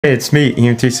Hey, it's me,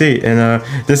 EMTC, and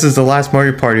this is the last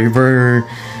Mario Party. We're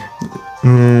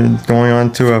going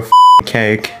on to a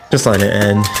cake. Just let it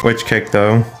end. Which cake,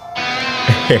 though?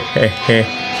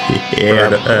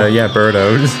 Yeah,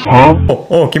 Birdos. Huh?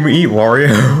 Oh, can we eat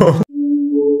Wario?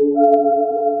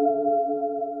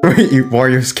 We eat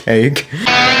Wario's cake?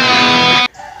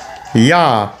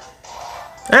 Yeah.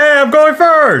 Hey, I'm going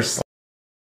first!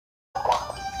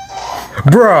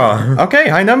 Bruh. Okay,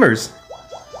 high numbers.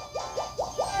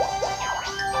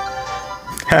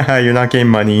 Haha, you're not getting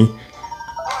money.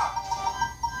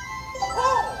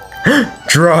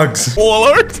 Drugs!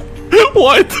 Alert!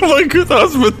 Why the my good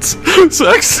husband?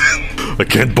 Sex? I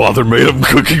can't bother, mate. I'm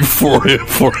cooking for him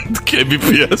for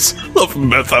kbps of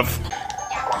meth.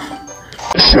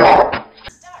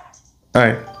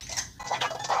 Alright.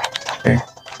 Okay.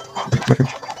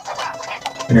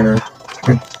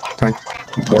 Time.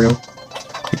 Wario.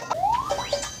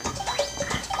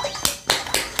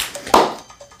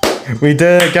 We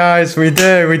did it, guys! We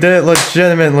did it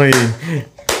legitimately!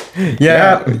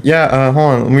 Yeah,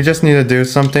 hold on. We just need to do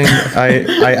something. I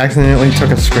accidentally took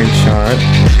a screenshot.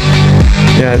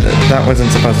 Yeah, that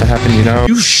wasn't supposed to happen, you know?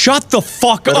 You shut the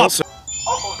fuck up!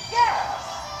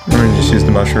 I'm gonna just use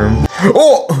the mushroom.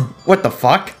 Oh! What the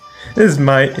fuck? This is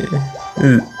my...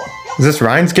 Is this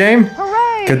Ryan's game? Hooray!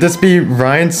 Could this be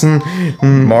Ryan's and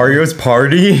Mario's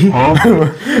party?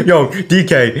 Yo,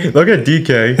 DK, look at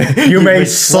DK. You may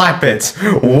slap it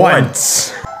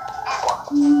once.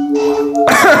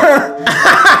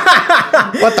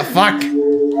 What the fuck?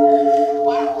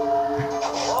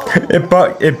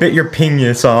 It bit your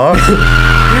penis off.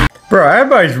 Bro,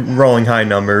 everybody's rolling high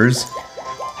numbers.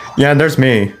 Yeah, there's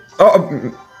me.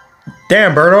 Oh,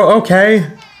 damn, Birdo, okay.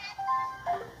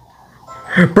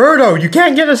 Birdo, you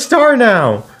can't get a star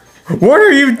now. What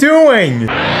are you doing?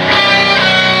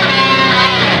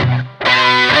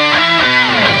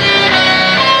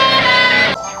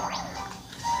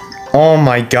 Oh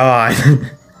my god.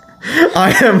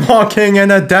 I am walking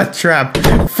in a death trap.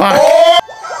 Fuck. Oh!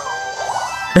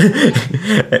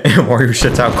 Wario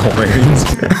shits out coins.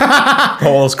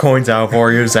 Pulls coins out of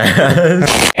Wario's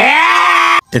ass.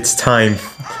 It's time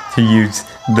to use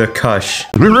the Kush.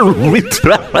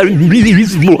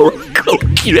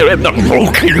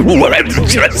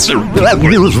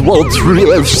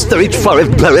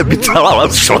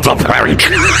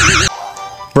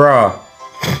 Bruh.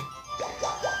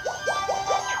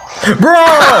 Bro!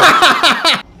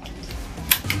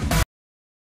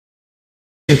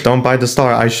 Don't buy the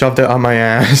star. I shoved it on my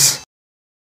ass.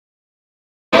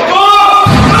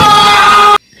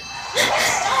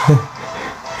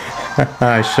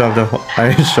 I shoved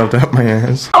it up my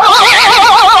ass.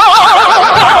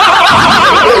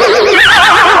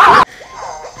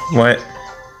 What?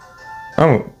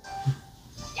 Oh.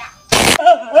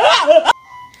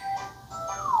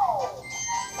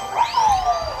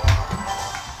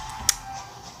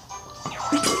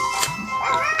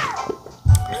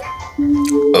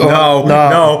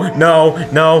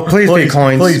 No. Please be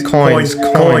coins. Please,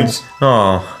 coins.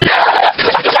 Oh.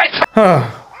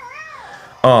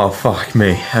 Oh, fuck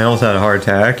me. I almost had a heart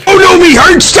attack. Oh no, me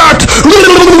heart stopped!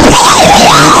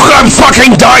 I'm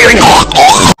fucking dying!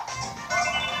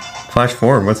 Flash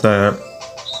forward, what's that?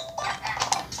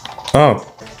 Oh.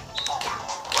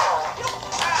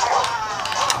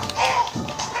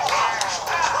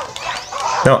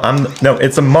 No,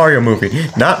 it's a Mario movie,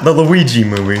 not the Luigi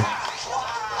movie.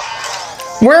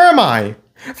 Where am I?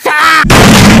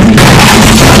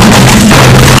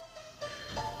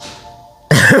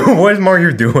 What is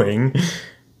Mario doing?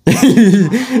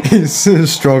 He's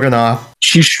stroking off.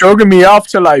 She's stroking me off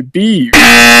till I beef.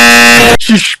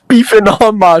 She's beefing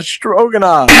on my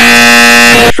stroganoff.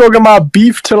 Stroking my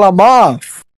beef till I'm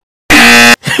off.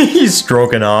 He's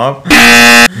stroking off.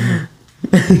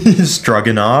 He's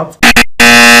struggling off.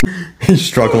 He's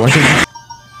struggling.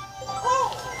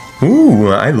 Ooh,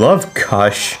 I love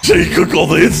Kush. Jay, cook all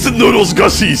the instant noodles,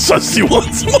 Gussie. Sussy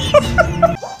once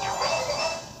more.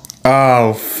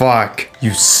 Oh, fuck.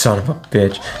 You son of a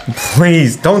bitch.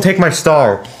 Please, don't take my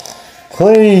star.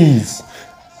 Please.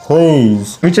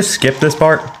 Please. Can we just skip this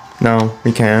part? No,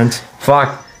 we can't.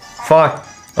 Fuck.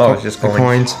 Oh, it's just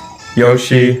coins.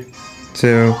 Yoshi.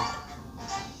 2.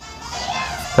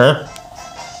 Huh?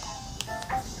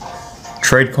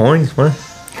 Trade coins? What?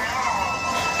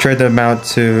 Trade them out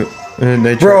to...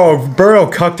 Bro,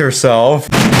 Birdo cucked herself.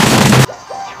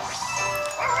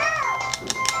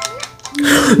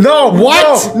 No!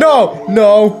 What? No!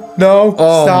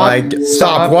 Oh Stop. my god.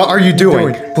 Stop. What are you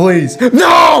doing? Please.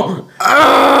 No!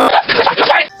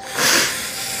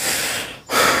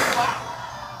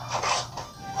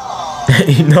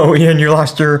 No, Ian, you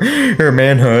lost your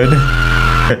manhood.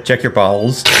 Check your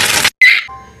balls.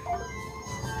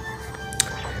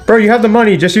 Bro, you have the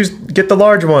money. Just get the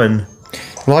large one.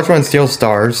 Large one steals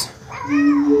stars.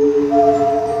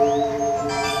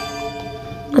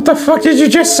 What the fuck did you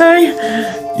just say?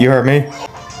 You heard me?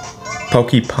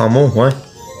 Pokey Pummel? What?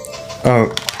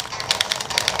 Oh.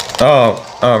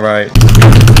 Oh, right.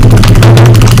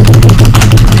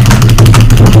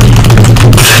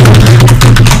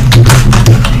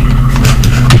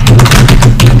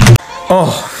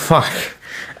 Oh, fuck.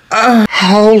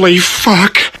 Holy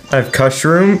fuck. I have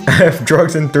Cushroom, I have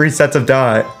drugs and 3 sets of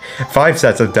diet. 5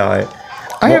 sets of diet.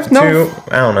 I have no. 2,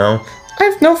 I don't know. I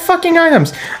have no fucking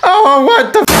items. Oh,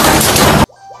 what the?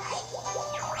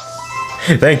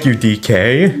 Thank you,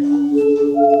 DK.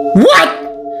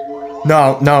 What?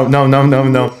 No.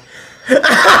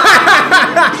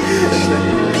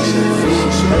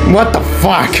 What the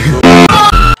fuck?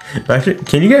 Actually,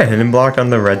 can you get a hidden block on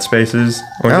the red spaces?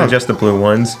 Or is No. it just the blue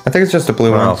ones? I think it's just the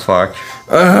blue Oh, one. fuck.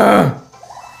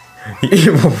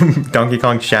 Donkey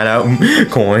Kong shout out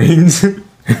coins.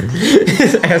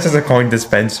 His ass is a coin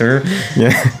dispenser.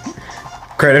 Yeah.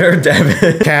 Credit or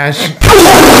debit? Cash.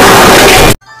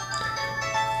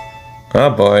 Oh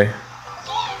boy.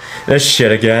 This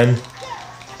shit again.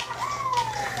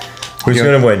 Who's Yeah.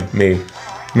 gonna win? Me.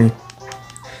 Me.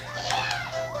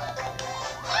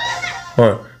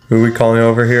 What? Who are we calling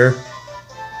over here?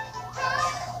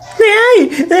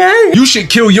 You should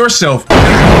kill yourself.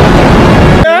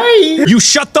 You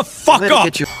shut the fuck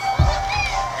up.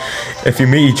 If you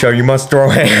meet each other, you must throw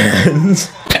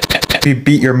hands. If you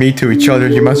beat your meat to each other,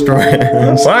 you must throw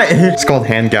hands. What? It's called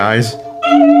hand guys.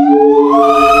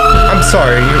 I'm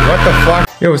sorry, what the fuck?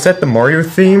 Yo, is that the Mario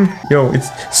theme? Yo, it's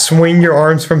swing your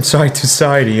arms from side to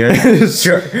side, Ian.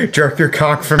 Jerk your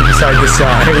cock from side to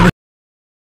side.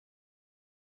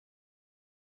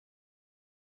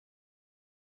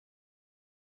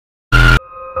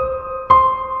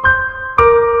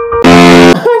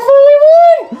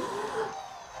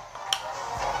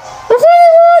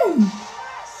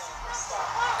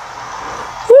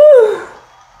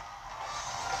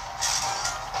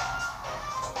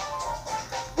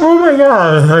 Oh my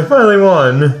god, I finally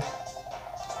won.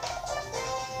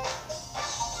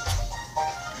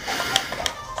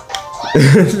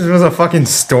 This was a fucking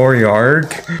story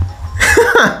arc.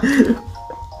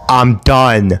 I'm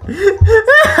done.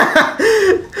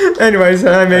 Anyways,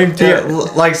 I made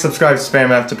Like, subscribe, spam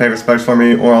after paper spokes for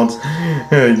me, or else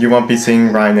you won't be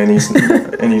seeing Ryan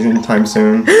anytime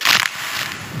soon.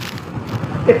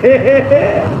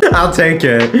 I'll take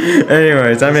it.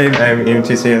 Anyways, I'm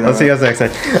MTC. I'll see you guys next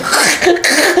time.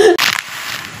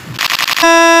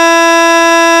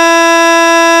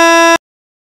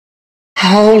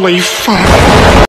 Holy fuck.